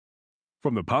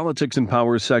From the Politics and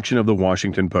Power section of the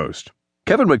Washington Post,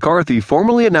 Kevin McCarthy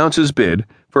formally announces bid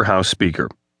for House Speaker,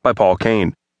 by Paul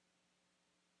Kane.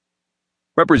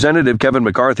 Representative Kevin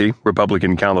McCarthy,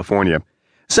 Republican California,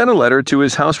 sent a letter to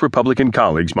his House Republican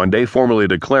colleagues Monday formally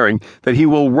declaring that he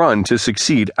will run to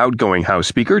succeed outgoing House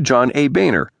Speaker John A.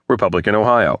 Boehner, Republican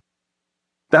Ohio.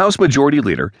 The House Majority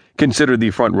Leader, considered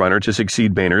the frontrunner to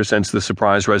succeed Boehner since the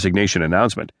surprise resignation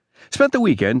announcement, spent the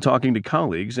weekend talking to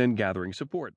colleagues and gathering support.